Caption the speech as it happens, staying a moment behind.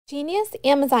Genius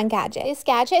Amazon gadget. This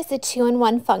gadget is a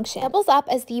 2-in-1 function. It doubles up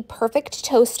as the perfect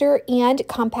toaster and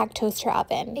compact toaster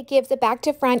oven. It gives a back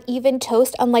to front even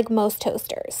toast unlike most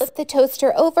toasters. Flip the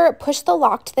toaster over, push the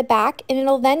lock to the back, and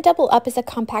it'll then double up as a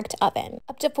compact oven.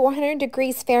 Up to 400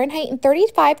 degrees Fahrenheit and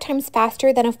 35 times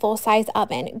faster than a full-size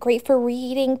oven. Great for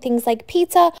reheating things like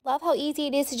pizza. Love how easy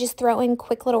it is to just throw in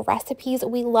quick little recipes.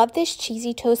 We love this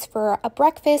cheesy toast for a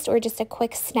breakfast or just a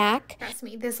quick snack. Trust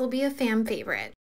me, this will be a fan favorite.